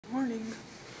morning.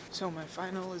 So my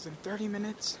final is in 30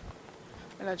 minutes,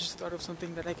 and I just thought of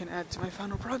something that I can add to my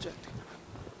final project.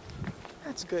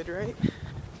 That's good, right?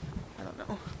 I don't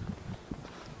know.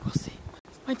 We'll see.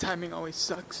 My timing always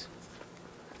sucks.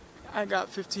 I got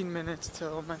 15 minutes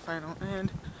till my final,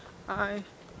 and I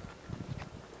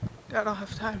don't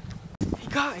have time. Hey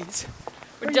guys!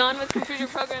 We're done with computer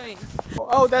programming.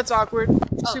 Oh, that's awkward.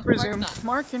 Super Mark's zoom. not.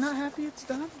 Mark, you're not happy it's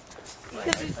done?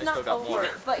 Because it's not over.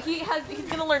 But he's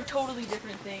gonna learn totally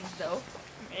different things though.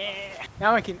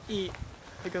 Now I can eat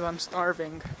because I'm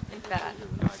starving. And fat.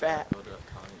 I'm fat.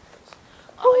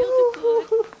 Oh, you look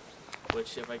good.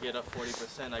 Which, if I get up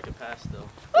 40%, I could pass though.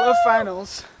 The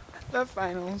finals. The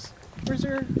finals. Where's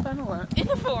your final at? In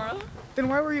the forum. Then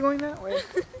why were you going that way?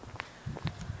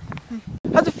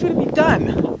 How's it feel to be done?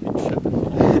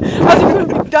 How's it feel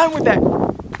to be done with that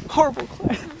horrible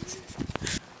class?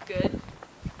 Good.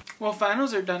 Well,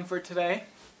 finals are done for today.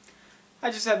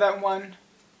 I just had that one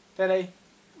that I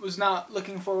was not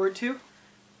looking forward to.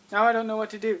 Now I don't know what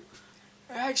to do.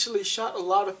 I actually shot a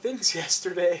lot of things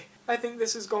yesterday. I think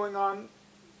this is going on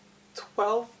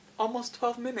almost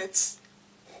 12 minutes.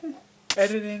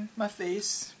 Editing my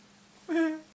face.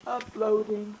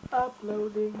 Uploading,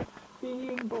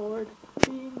 being bored,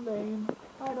 being lame.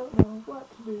 I don't know what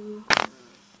to do.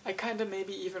 I kinda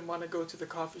maybe even want to go to the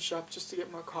coffee shop just to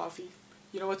get more coffee.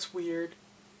 You know what's weird?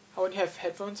 How when you have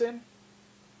headphones in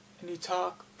and you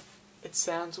talk, it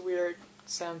sounds weird, it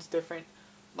sounds different,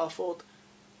 muffled.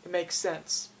 It makes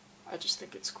sense. I just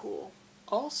think it's cool.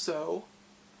 Also,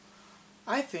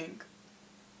 I think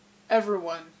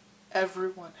everyone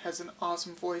has an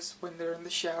awesome voice when they're in the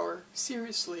shower.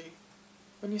 Seriously.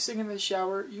 When you sing in the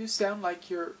shower, you sound like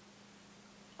you're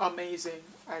amazing.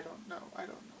 I don't know.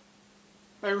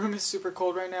 My room is super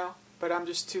cold right now, but I'm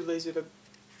just too lazy to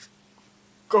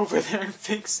go over there and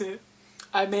fix it.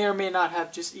 I may or may not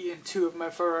have just eaten 2 of my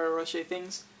Ferrero Rocher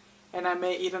things, and I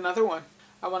may eat another one.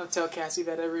 I want to tell Cassie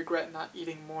that I regret not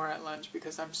eating more at lunch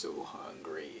because I'm so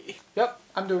hungry. Yep,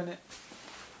 I'm doing it.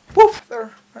 Woo!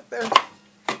 There, right there.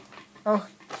 Oh,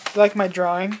 you like my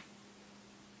drawing?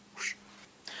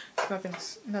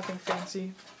 Nothing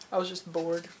fancy. I was just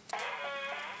bored.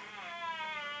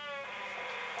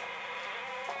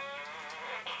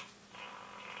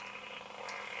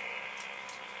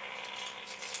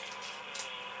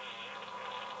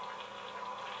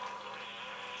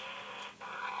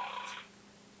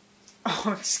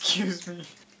 Oh, excuse me.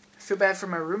 I feel bad for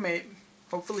my roommate.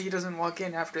 Hopefully he doesn't walk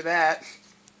in after that.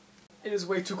 It is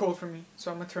way too cold for me,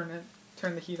 so I'm gonna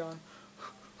turn the heat on.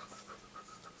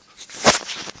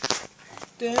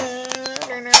 Put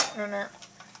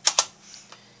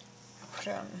it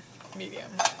on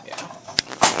medium, yeah.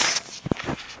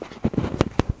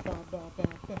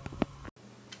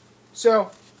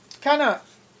 So, kinda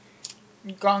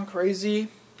gone crazy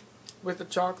with the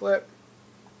chocolate.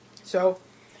 So,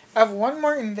 I have one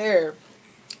more in there,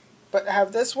 but I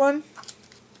have this one,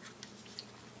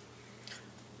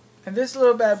 and this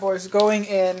little bad boy is going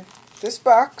in this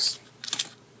box,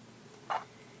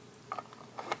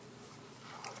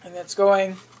 and it's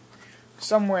going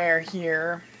somewhere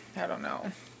here. I don't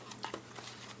know.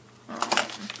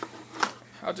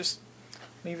 I'll just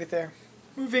leave it there.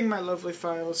 Moving my lovely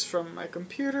files from my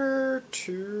computer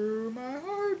to my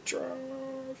hard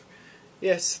drive.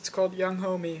 Yes, it's called Young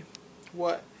Homie.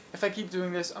 What? If I keep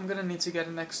doing this, I'm gonna need to get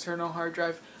an external hard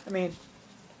drive. I mean,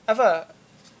 I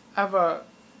have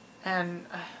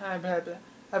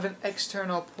an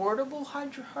external portable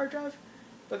hard drive,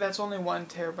 but that's only 1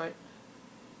 terabyte,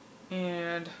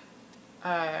 and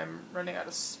I'm running out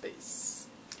of space.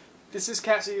 This is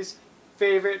Cassie's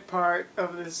favorite part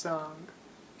of this song.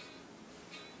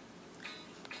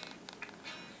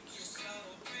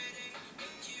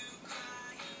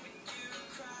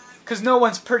 Because no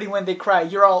one's pretty when they cry.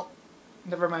 You're all...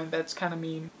 Never mind, that's kind of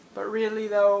mean. But really,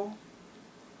 though,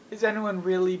 is anyone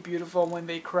really beautiful when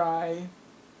they cry?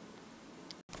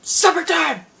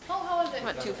 Summertime! Oh, how was it?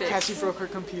 What, 2 Cassie broke her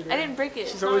computer. I didn't break it.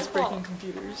 She's always breaking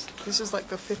computers. This is like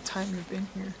the 5th time you've been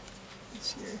here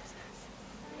this year.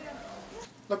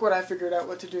 Look what I figured out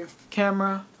what to do.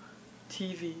 Camera,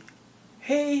 TV.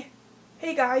 Hey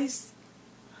guys!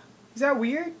 Is that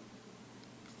weird?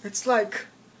 It's like...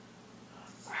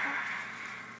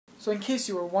 So in case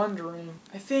you were wondering,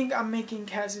 I think I'm making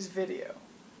Cassie's video.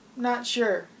 Not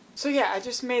sure. So yeah, I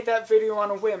just made that video on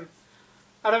a whim.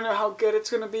 I don't know how good it's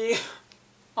gonna be,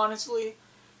 honestly.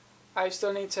 I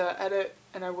still need to edit,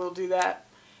 and I will do that.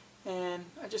 And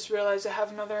I just realized I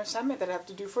have another assignment that I have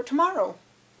to do for tomorrow.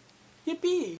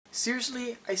 Yippee!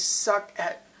 Seriously, I suck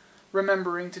at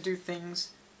remembering to do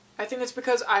things. I think it's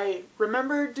because I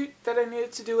remembered that I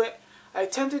needed to do it. I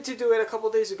attempted to do it a couple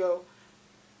days ago,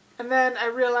 and then I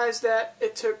realized that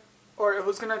it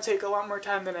was going to take a lot more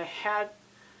time than I had.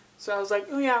 So I was like,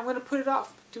 oh yeah, I'm going to put it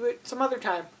off. Do it some other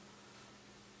time.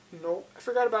 Nope, I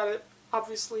forgot about it,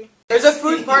 obviously. There's a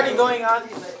food party going on.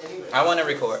 I want to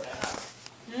record.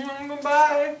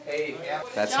 Bye. Hey,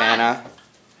 that's Hannah.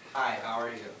 Hi, how are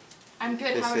you? I'm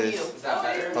good. This How are you? Is that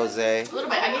better? Jose. A little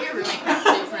bit. I need your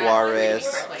roommate. Juarez.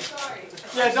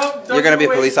 Yeah, don't You're gonna be a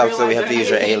give away police officer, so we real have to use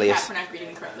your identity. alias. For not reading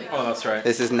it correctly. Oh, that's right.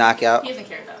 This is Knockout. He doesn't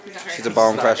care though. He's not very She's a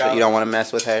bone crusher. You don't want to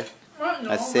mess with her.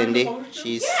 That's Cindy.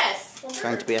 She's Yes.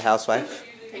 trying to be a housewife.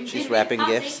 She's wrapping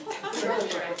gifts.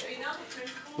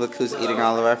 Look who's eating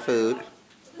all of our food.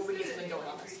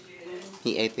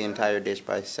 He ate the entire dish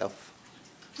by himself.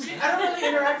 I don't really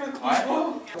interact with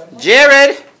people.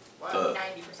 Jared!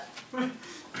 90%.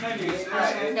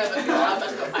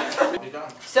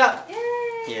 Stop.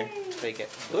 Here, take it.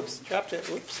 Oops, dropped it.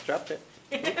 Oops, dropped it.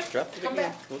 Oops, dropped it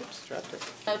again. Oops, dropped it.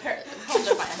 No, the homes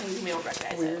are fine. I think we can be over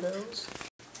guys. Weirdos.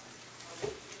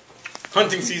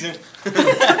 Hunting season.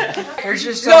 There's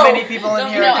just so many people in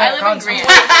here. No, I live in Grant.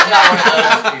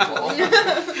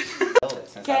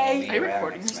 Gay. Are you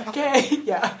recording yourself? Gay.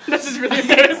 Yeah. This is really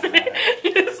embarrassing.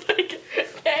 It's like,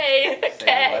 okay.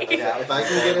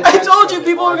 I told you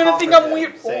people are gonna think I'm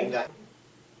weird. What's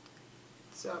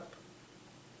up?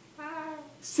 Hi.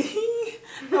 See?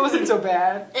 That wasn't so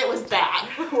bad. It was bad.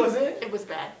 Was it? It was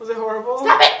bad. Was it horrible?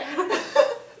 Stop it!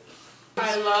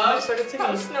 I love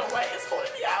how Snow White is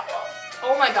holding the apple.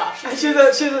 Oh my gosh. She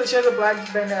has a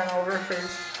black bandana over her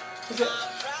face. Is it?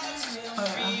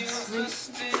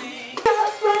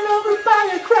 Run over by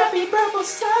a crappy purple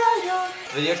scion.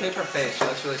 Videotape her face, she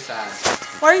looks really sad.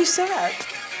 Why are you sad?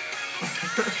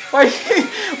 Why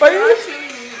are you?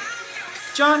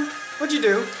 John, what'd you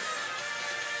do?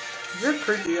 You're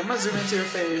creepy. I'm gonna zoom into your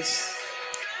face.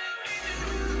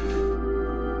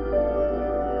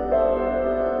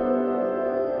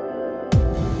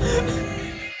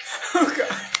 Oh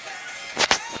god.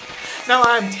 Now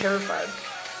I'm terrified.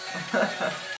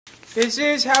 This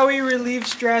is how we relieve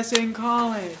stress in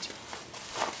college.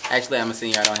 Actually, I'm a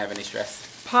senior. I don't have any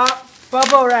stress. Pop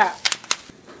bubble wrap.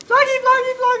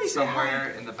 Vloggy.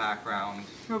 Somewhere in the background.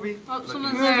 Ruby. Oh,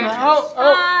 someone's Looking there.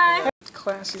 Oh. It's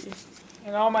classy.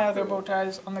 And all my other bow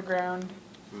ties on the ground.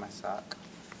 My sock.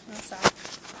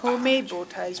 Homemade bow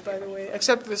ties, by the way.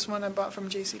 Except this one I bought from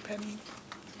JCPenney.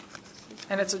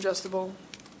 And it's adjustable.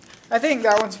 I think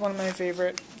that one's one of my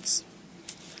favorites.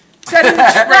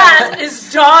 That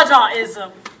is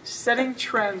Dadaism. Setting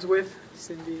trends with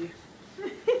Cindy.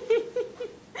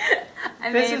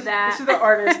 This is the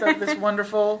artist of this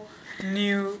wonderful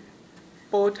new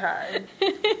bow tie.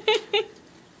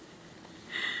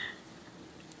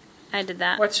 I did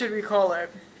that. What should we call it?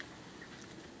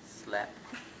 Slap.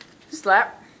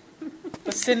 Slap?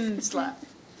 The sin slap.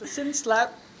 The sin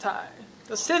slap tie.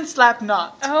 The sin slap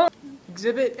knot. Oh.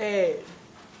 Exhibit A.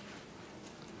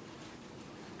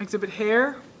 Exhibit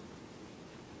hair,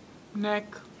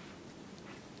 neck,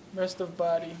 rest of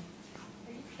body.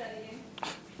 Are you studying?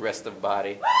 Rest of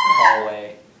body.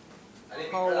 Hallway.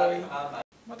 Hallway.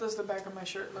 What does the back of my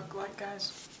shirt look like,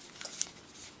 guys?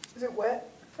 Is it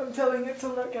wet? I'm telling it to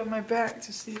look at my back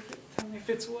to see tell me if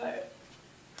it's wet.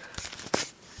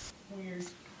 Weird.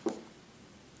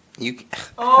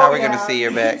 How are we gonna see your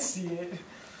I back? can see it.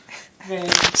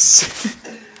 Thanks.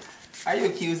 Are you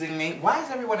accusing me? Why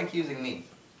is everyone accusing me?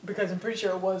 Because I'm pretty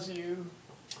sure it was you.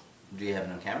 Do you have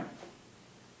no camera?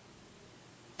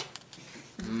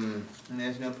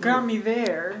 There's no proof. Got me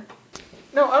there.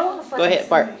 No, I don't want to fight. Go ahead,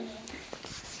 Bart.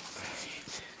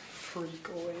 Freak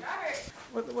away.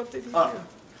 What did he do?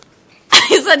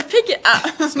 He said pick it up.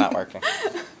 It's not working.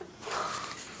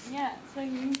 Yeah, so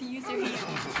you need to use your hand.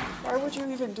 Why would you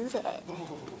even do that?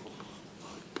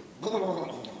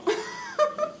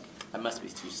 I must be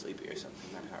too sleepy or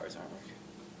something. My powers aren't working.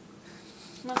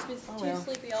 Must be too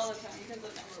sleepy all the time because it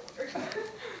never works.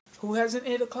 Who has an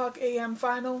 8 o'clock a.m.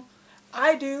 final?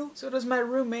 I do. So does my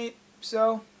roommate.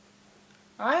 So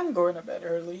I'm going to bed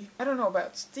early. I don't know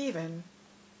about Steven.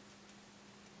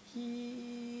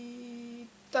 He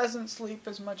doesn't sleep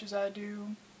as much as I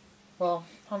do. Well,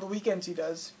 on the weekends he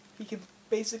does. He can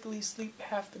basically sleep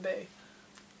half the day.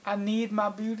 I need my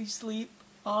beauty sleep,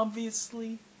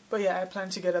 obviously. But yeah, I plan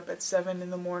to get up at 7 in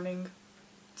the morning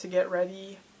to get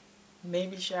ready.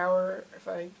 Maybe shower if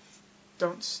I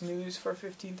don't snooze for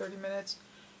 15-30 minutes.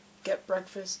 Get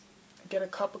breakfast, get a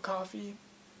cup of coffee,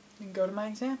 and go to my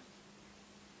exam.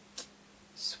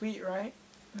 Sweet, right?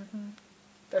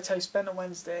 That's how you spend a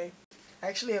Wednesday. I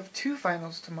actually have 2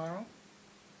 finals tomorrow.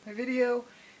 My video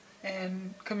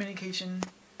and communication.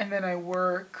 And then I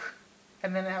work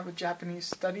And then I have a Japanese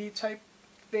study type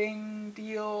thing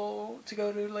deal to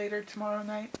go to later tomorrow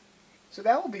night. So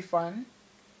that will be fun.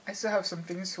 I still have some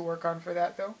things to work on for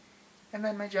that though. And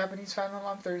then my Japanese final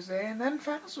on Thursday, and then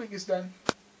finals week is done.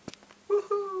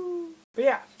 Woohoo! But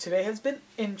yeah, today has been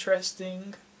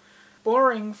interesting.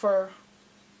 Boring for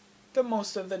the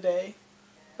most of the day.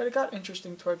 But it got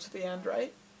interesting towards the end,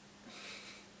 right?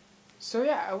 So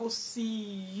yeah, I will see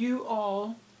you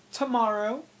all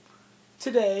tomorrow,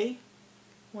 today,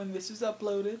 when this is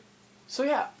uploaded. So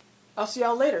yeah, I'll see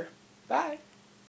y'all later. Bye!